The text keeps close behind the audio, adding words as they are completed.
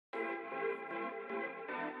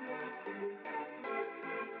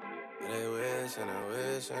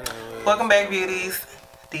Welcome back, beauties.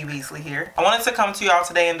 D.Beasley here. I wanted to come to y'all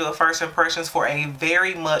today and do a first impressions for a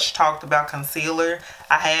very much talked about concealer.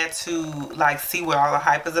 I had to like see what all the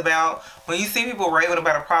hype is about. When you see people raving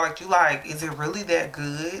about a product, you like, is it really that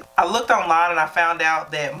good? I looked online and I found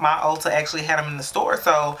out that my Ulta actually had them in the store.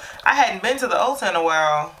 So I hadn't been to the Ulta in a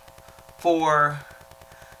while for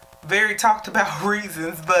very talked about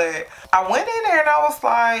reasons, but I went in there and I was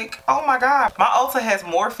like, oh my god, my Ulta has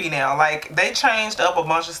Morphe now. Like, they changed up a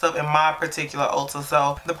bunch of stuff in my particular Ulta.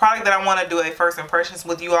 So the product that I want to do a first impressions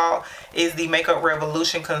with you all is the Makeup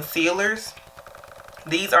Revolution concealers.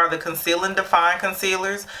 These are the Conceal and Define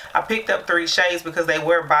concealers. I picked up 3 shades because they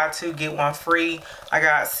were buy 2 get 1 free. I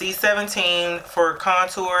got C17 for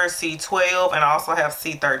contour, C12, and I also have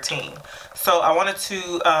C13. So I wanted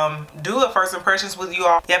to do a first impressions with you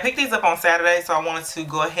all. Yeah, I picked these up on Saturday, so I wanted to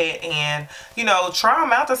go ahead and, you know, try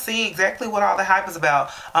them out to see exactly what all the hype is about.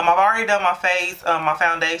 I've already done my face, my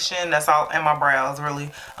foundation, that's all, and my brows, really.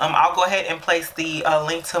 I'll go ahead and place the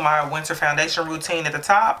link to my winter foundation routine at the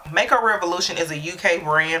top. Makeup Revolution is a UK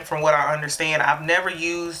brand from what I understand. I've never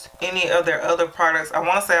used any of their other products. I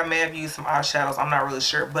want to say I may have used some eyeshadows. I'm not really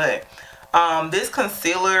sure, but this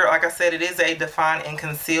concealer, like I said, it is a define and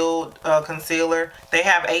concealed concealer. They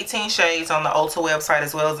have 18 shades on the Ulta website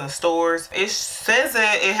as well as in stores. It says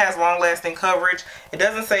that it has long-lasting coverage. It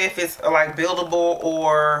doesn't say if it's like buildable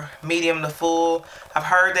or medium to full. I've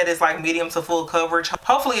heard that it's like medium to full coverage.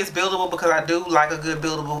 Hopefully it's buildable because I do like a good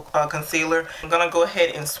buildable concealer. I'm gonna go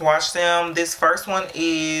ahead and swatch them. This first one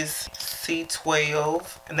is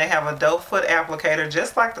C12 and they have a doe foot applicator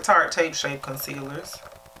just like the Tarte Tape Shape concealers.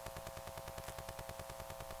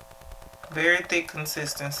 Very thick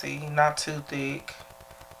consistency, not too thick.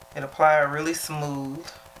 It applied really smooth.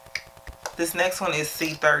 This next one is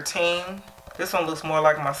C13. This one looks more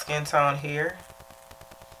like my skin tone here.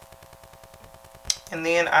 And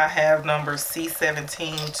then I have number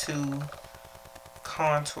C17 to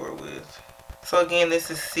contour with. So again, this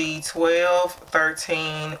is C12,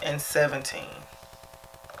 13, and 17.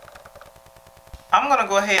 I'm going to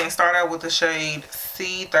go ahead and start out with the shade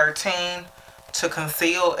C13 to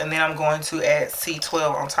conceal, and then I'm going to add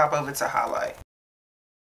C12 on top of it to highlight.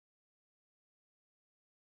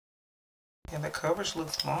 And the coverage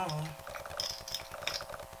looks long.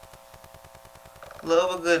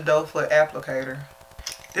 Love a good doe foot applicator.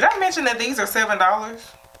 Did I mention that these are $7?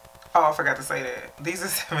 Oh, I forgot to say that. These are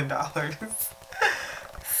 $7.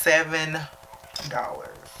 $7.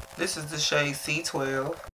 This is the shade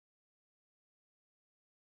C12.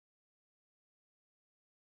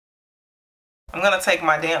 I'm going to take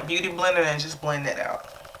my damp beauty blender and just blend that out.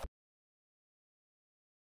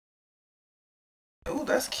 Ooh,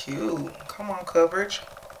 that's cute. Come on, coverage.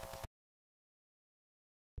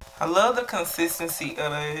 I love the consistency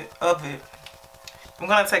of it. I'm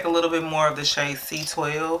going to take a little bit more of the shade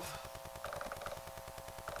C12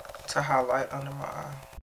 to highlight under my eye.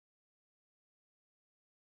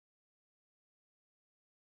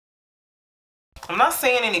 I'm not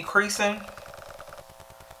seeing any creasing,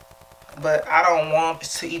 but I don't want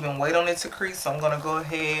to even wait on it to crease, so I'm going to go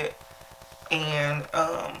ahead and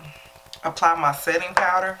apply my setting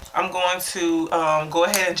powder. I'm going to go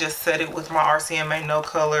ahead and just set it with my RCMA No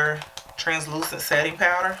Color translucent setting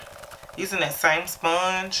powder. Using that same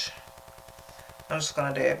sponge, I'm just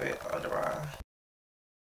going to dab it under my eye.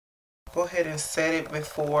 Go ahead and set it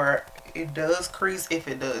before it does crease, if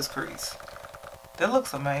it does crease. That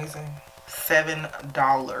looks amazing.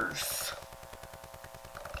 $7.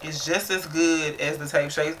 It's just as good as the Tape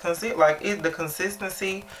Shape concealer. Like, the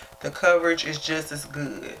consistency, the coverage is just as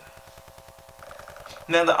good.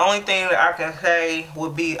 Now, the only thing that I can say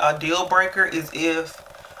would be a deal breaker is if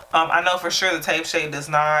I know for sure the Tape Shape does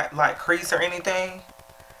not like crease or anything.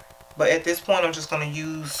 But at this point, I'm just going to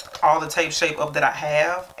use all the Tape Shape up that I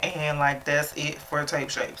have. And like, that's it for Tape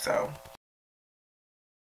Shape. So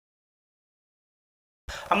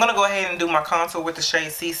I'm going to go ahead and do my contour with the shade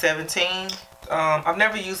C17. I've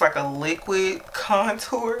never used like a liquid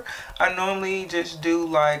contour. I normally just do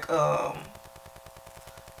like, I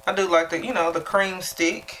do like the, you know, the cream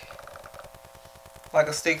stick. Like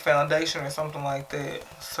a stick foundation or something like that.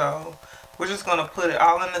 So we're just going to put it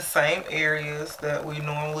all in the same areas that we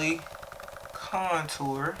normally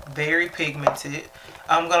contour. Very pigmented.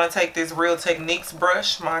 I'm going to take this Real Techniques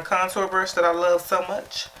brush, my contour brush that I love so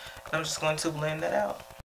much. And I'm just going to blend that out.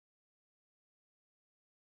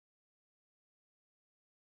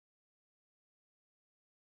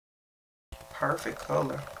 Perfect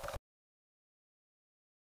color.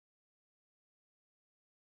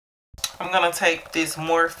 I'm going to take this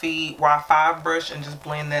Morphe Y5 brush and just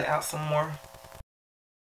blend that out some more.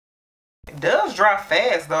 It does dry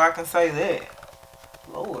fast though, I can say that.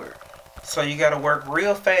 Lord. So you gotta work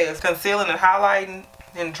real fast. Concealing and highlighting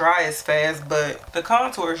didn't dry as fast, but the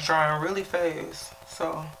contour is drying really fast.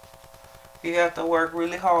 So you have to work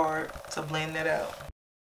really hard to blend it out.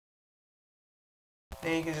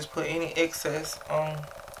 Then you can just put any excess on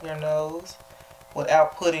your nose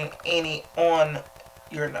without putting any on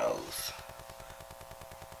your nose.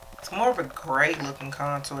 It's more of a gray looking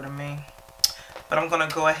contour to me. But I'm going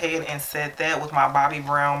to go ahead and set that with my Bobbi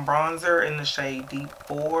Brown bronzer in the shade Deep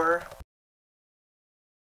 4.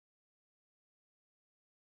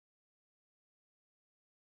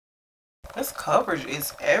 This coverage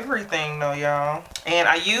is everything though, y'all. And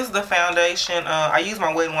I use the foundation. I use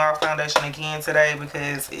my Wet n Wild foundation again today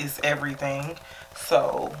because it's everything.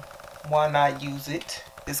 So why not use it?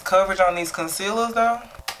 This coverage on these concealers though,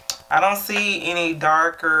 I don't see any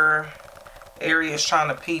darker areas trying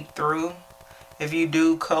to peep through. If you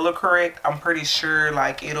do color correct, I'm pretty sure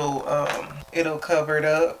like it'll cover it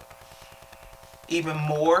up even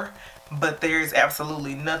more. But there's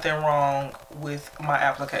absolutely nothing wrong with my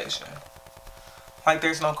application. Like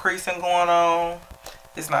there's no creasing going on.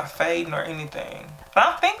 It's not fading or anything. But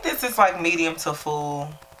I think this is like medium to full.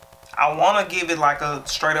 I want to give it like a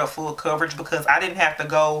straight up full coverage because I didn't have to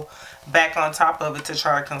go back on top of it to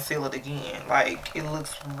try to conceal it again. Like it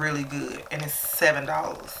looks really good and it's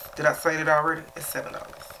 $7. Did I say it already? It's $7.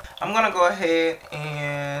 I'm going to go ahead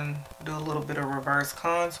and do a little bit of reverse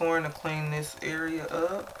contouring to clean this area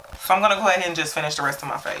up. So I'm going to go ahead and just finish the rest of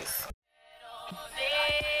my face.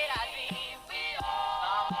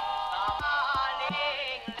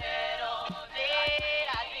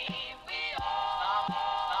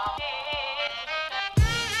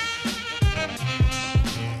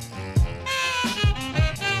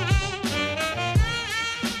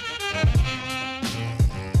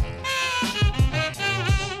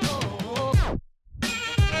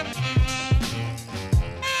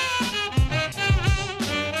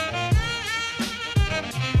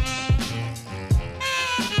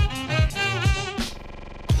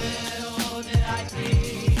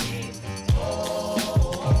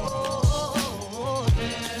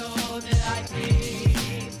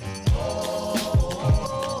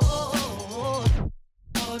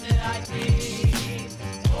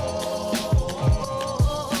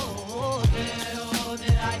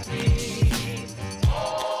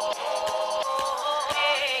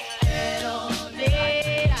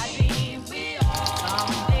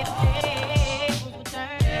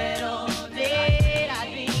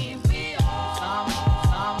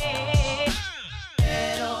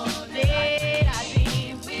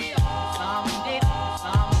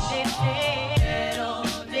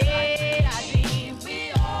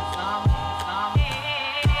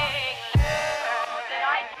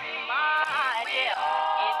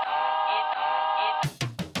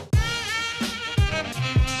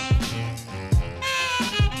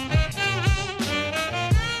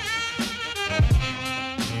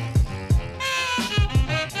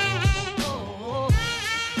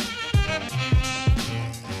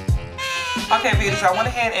 Okay, beauties, I went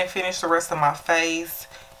ahead and finished the rest of my face.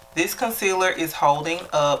 This concealer is holding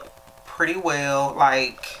up pretty well.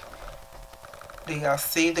 Like, do y'all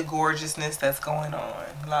see the gorgeousness that's going on?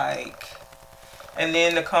 Like, and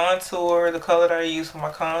then the contour, the color that I use for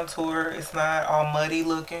my contour, it's not all muddy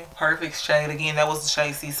looking. Perfect shade. Again, that was the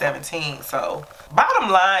shade C17. So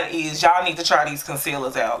bottom line is y'all need to try these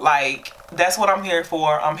concealers out. Like, that's what I'm here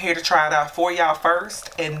for. I'm here to try it out for y'all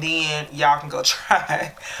first, and then y'all can go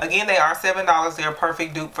try it. Again, they are $7. They're a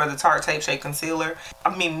perfect dupe for the Tarte Tape Shade Concealer.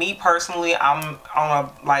 I mean, me personally, I'm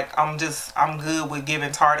good with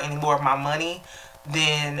giving Tarte any more of my money.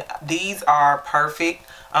 Then these are perfect.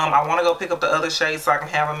 I want to go pick up the other shades so I can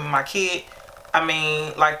have them in my kit. I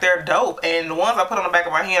mean, like, they're dope. And the ones I put on the back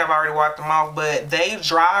of my hand, I've already wiped them off. But they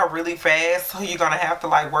dry really fast, so you're going to have to,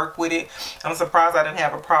 like, work with it. I'm surprised I didn't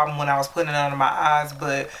have a problem when I was putting it under my eyes.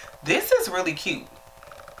 But this is really cute.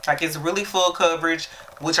 Like, it's really full coverage,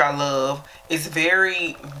 which I love. It's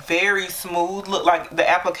very, very smooth. Look, like, the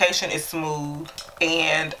application is smooth.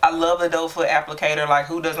 And I love the doe foot applicator. Like,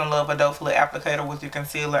 who doesn't love a doe foot applicator with your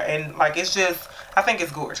concealer? And, like, it's just, I think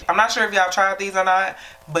it's gorgeous. I'm not sure if y'all tried these or not,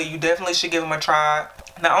 but you definitely should give them a try.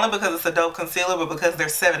 Not only because it's a dope concealer, but because they're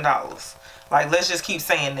 $7. Like, let's just keep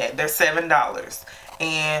saying that. They're $7.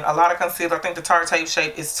 And a lot of concealer, I think the Tarte Tape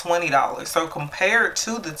Shape is $20. So, compared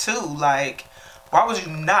to the two, like, why would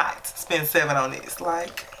you not spend $7 on this?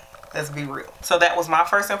 Like, let's be real. So that was my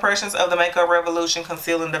first impressions of the Makeup Revolution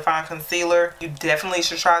Conceal and Define Concealer. You definitely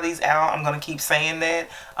should try these out. I'm going to keep saying that.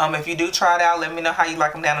 If you do try it out, let me know how you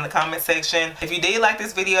like them down in the comment section. If you did like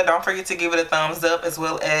this video, don't forget to give it a thumbs up, as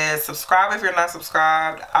well as subscribe if you're not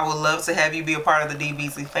subscribed. I would love to have you be a part of the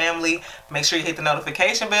D.Beasley family. Make sure you hit the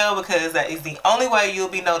notification bell, because that is the only way you'll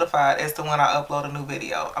be notified as to when I upload a new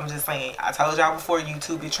video. I'm just saying, I told y'all before,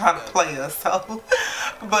 YouTube be trying to play us, so.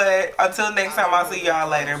 But until next time, I'll see y'all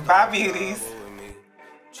later. Bye, beauties.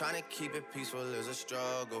 Trying to keep it peaceful is a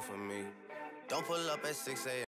struggle for me. Don't pull up at 6 a.m.